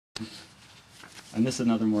And this is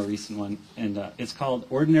another more recent one, and it's called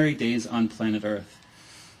Ordinary Days on Planet Earth.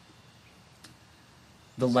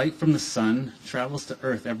 The light from the sun travels to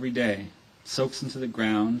Earth every day, soaks into the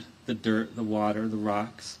ground, the dirt, the water, the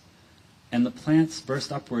rocks, and the plants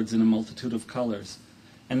burst upwards in a multitude of colors,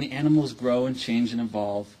 and the animals grow and change and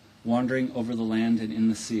evolve, wandering over the land and in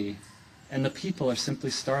the sea. And the people are simply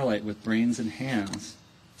starlight with brains and hands.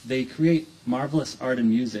 They create marvelous art and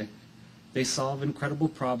music. They solve incredible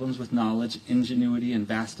problems with knowledge, ingenuity, and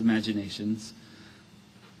vast imaginations.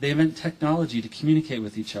 They invent technology to communicate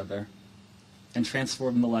with each other and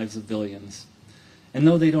transform the lives of billions. And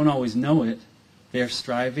though they don't always know it, they are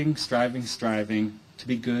striving to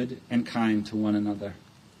be good and kind to one another.